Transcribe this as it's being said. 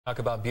Talk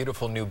about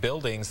beautiful new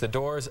buildings. The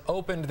doors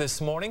opened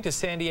this morning to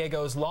San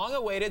Diego's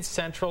long-awaited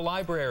Central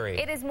Library.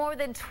 It is more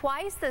than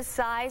twice the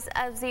size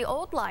of the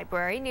old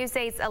library. News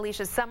 8's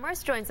Alicia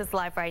Summers joins us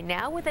live right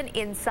now with an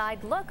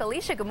inside look.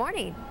 Alicia, good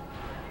morning.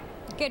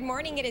 Good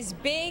morning. It is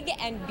big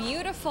and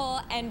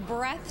beautiful and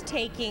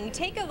breathtaking.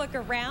 Take a look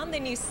around. The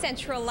new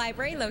Central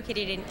Library,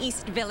 located in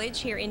East Village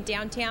here in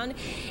downtown,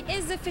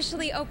 is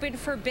officially open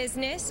for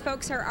business.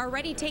 Folks are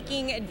already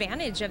taking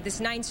advantage of this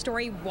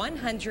 9-story,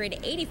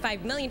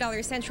 $185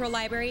 million Central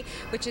Library,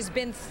 which has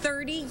been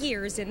 30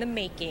 years in the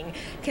making.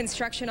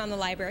 Construction on the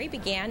library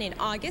began in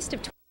August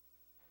of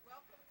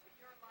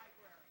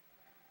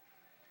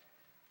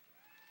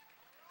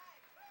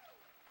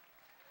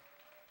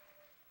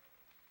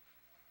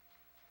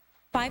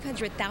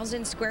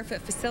 500,000 square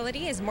foot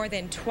facility is more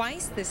than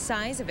twice the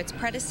size of its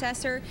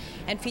predecessor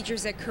and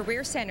features a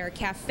career center,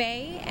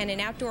 cafe, and an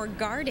outdoor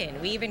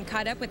garden. We even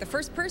caught up with the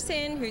first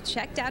person who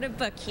checked out a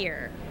book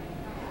here.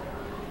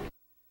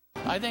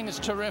 I think it's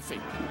terrific,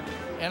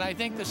 and I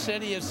think the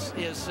city is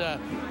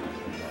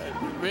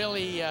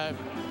really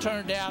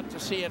turned out to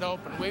see it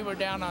open. We were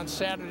down on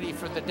Saturday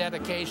for the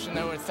dedication.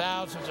 There were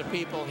thousands of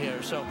people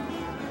here, so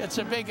it's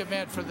a big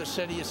event for the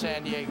city of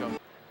San Diego.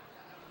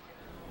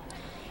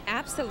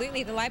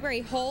 Absolutely. The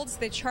library holds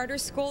the charter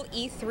school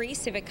E3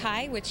 Civic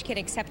High, which can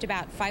accept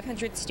about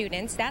 500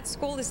 students. That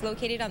school is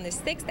located on the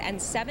 6th and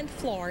 7th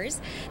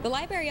floors. The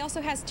library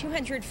also has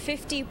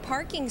 250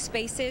 parking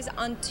spaces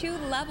on 2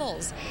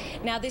 levels.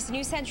 Now, this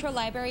new Central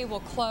Library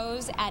will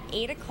close at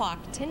 8 o'clock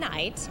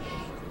tonight.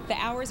 The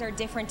hours are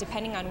different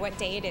depending on what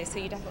day it is, so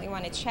you definitely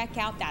want to check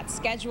out that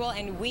schedule,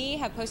 and we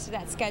have posted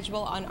that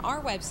schedule on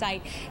our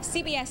website,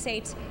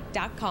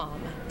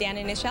 cbs8.com. Dan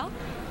and Nichelle?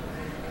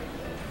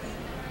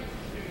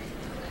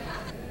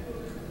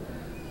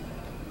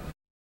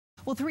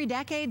 Well, 3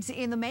 decades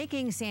in the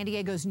making, San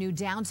Diego's new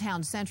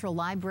downtown Central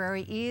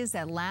Library is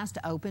at last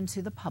open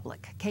to the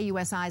public.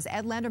 KUSI's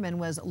Ed Lenderman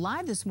was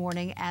live this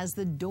morning as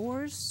the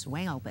doors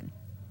swing open.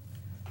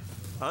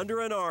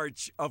 Under an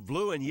arch of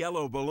blue and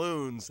yellow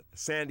balloons,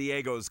 San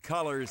Diego's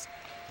colors,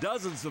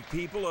 dozens of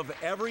people of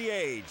every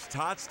age,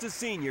 tots to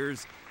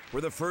seniors,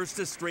 were the first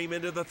to stream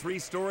into the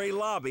 3-story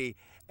lobby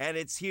and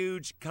its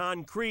huge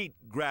concrete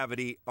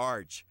gravity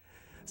arch.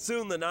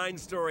 Soon the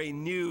 9-story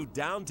new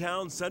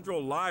downtown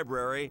Central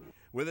Library,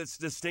 with its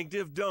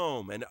distinctive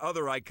dome and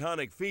other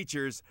iconic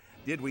features,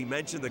 did we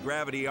mention the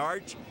gravity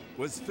arch,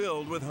 was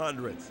filled with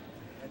hundreds.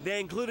 They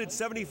included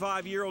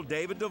 75-year-old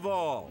David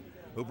DeVol,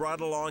 who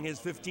brought along his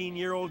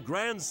 15-year-old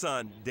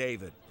grandson,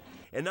 David.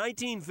 In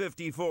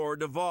 1954,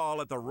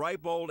 DeVol, at the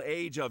ripe old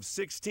age of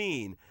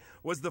 16,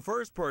 was the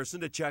first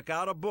person to check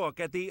out a book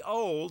at the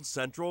old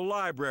Central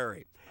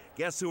Library.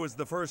 Guess who was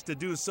the first to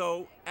do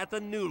so at the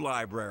new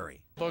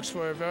library? Books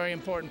were a very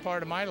important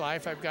part of my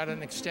life. I've got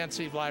an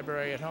extensive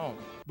library at home.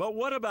 But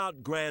what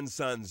about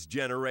grandson's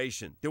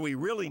generation? Do we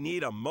really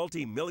need a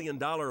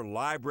multi-million-dollar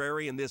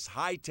library in this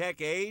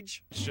high-tech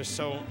age? It's just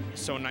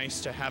so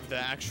nice to have the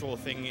actual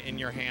thing in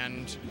your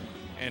hand,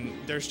 and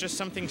there's just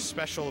something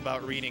special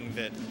about reading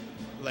that,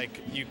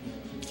 like, you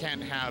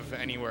can't have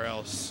anywhere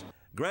else.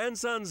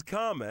 Grandson's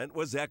comment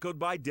was echoed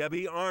by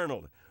Debbie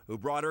Arnold, who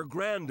brought her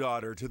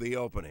granddaughter to the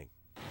opening.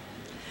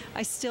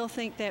 I still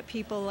think that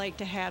people like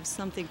to have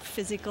something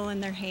physical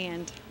in their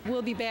hand.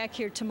 We'll be back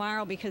here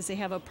tomorrow because they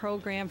have a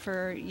program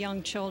for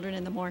young children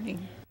in the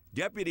morning.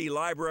 Deputy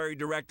Library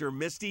Director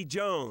Misty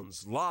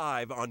Jones,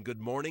 live on Good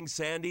Morning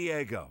San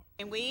Diego.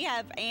 And we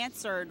have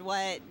answered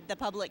what the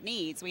public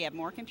needs. We have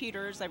more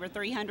computers, over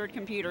 300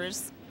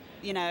 computers,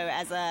 you know,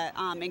 as a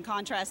in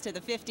contrast to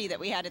the 50 that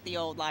we had at the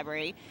old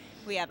library.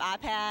 We have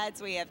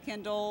iPads, we have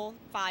Kindle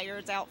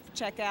Fires out for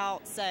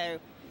checkout, so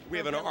we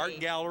have an art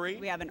gallery.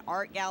 We have an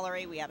art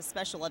gallery. We have a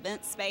special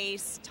event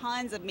space,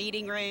 tons of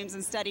meeting rooms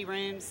and study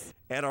rooms.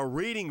 And a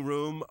reading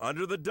room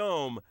under the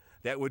dome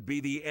that would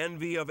be the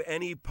envy of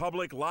any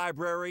public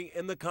library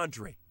in the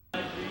country.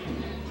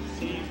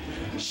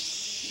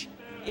 Shh,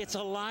 it's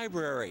a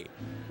library.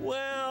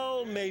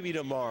 Well, maybe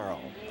tomorrow.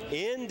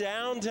 In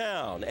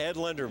downtown, Ed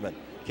Lenderman,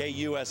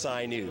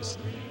 KUSI News.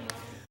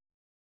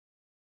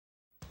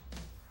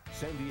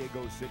 San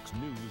Diego 6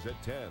 News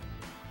at 10.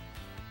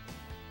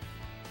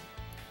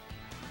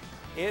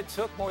 It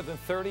took more than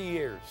 30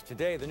 years.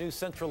 Today, the new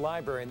Central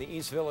Library in the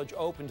East Village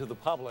opened to the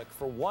public.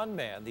 For one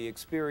man, the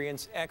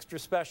experience extra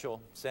special.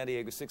 San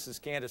Diego 6's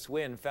Candace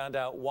Wynn found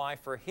out why,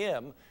 for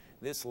him,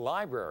 this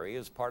library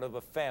is part of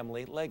a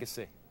family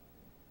legacy.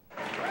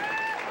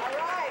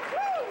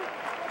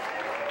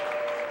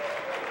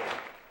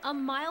 A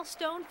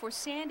milestone for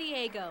San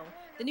Diego.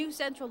 The new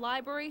Central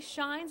Library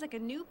shines like a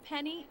new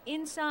penny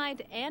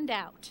inside and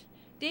out.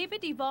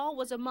 David DeVol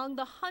was among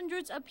the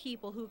hundreds of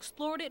people who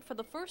explored it for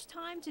the first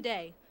time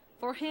today.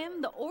 For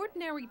him, the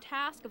ordinary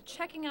task of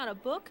checking out a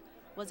book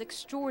was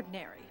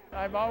extraordinary.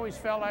 I've always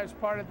felt I was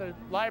part of the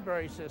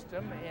library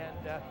system,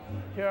 and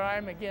here I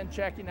am again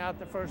checking out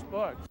the first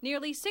book.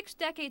 Nearly 6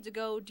 decades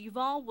ago,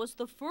 DeVol was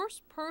the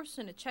first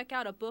person to check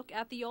out a book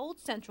at the old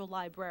Central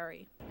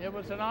Library. It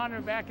was an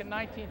honor back in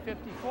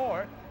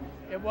 1954.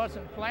 It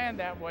wasn't planned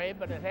that way,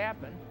 but it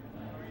happened.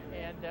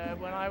 And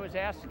when I was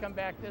asked to come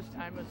back this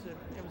time, it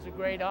was a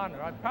great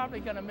honor. I'm probably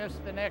going to miss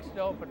the next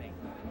opening.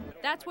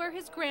 That's where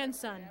his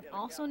grandson,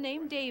 also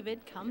named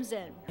David, comes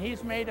in.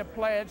 He's made a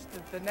pledge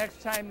that the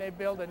next time they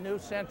build a new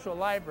Central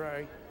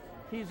Library,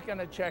 he's going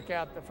to check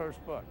out the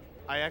first book.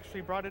 I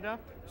actually brought it up,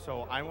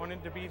 so I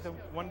wanted to be the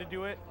one to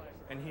do it,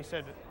 and he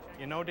said,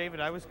 you know, David,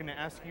 I was going to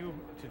ask you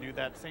to do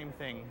that same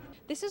thing.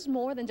 This is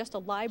more than just a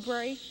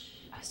library.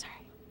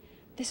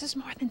 This is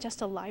more than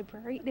just a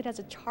library. It has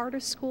a charter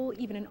school,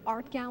 even an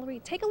art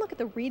gallery. Take a look at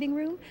the reading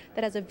room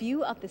that has a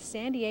view of the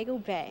San Diego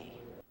Bay.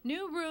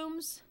 New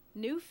rooms,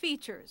 new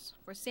features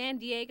for San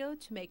Diego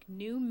to make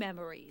new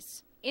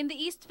memories. In the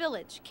East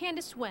Village,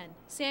 Candace Wen,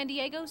 San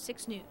Diego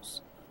 6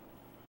 News.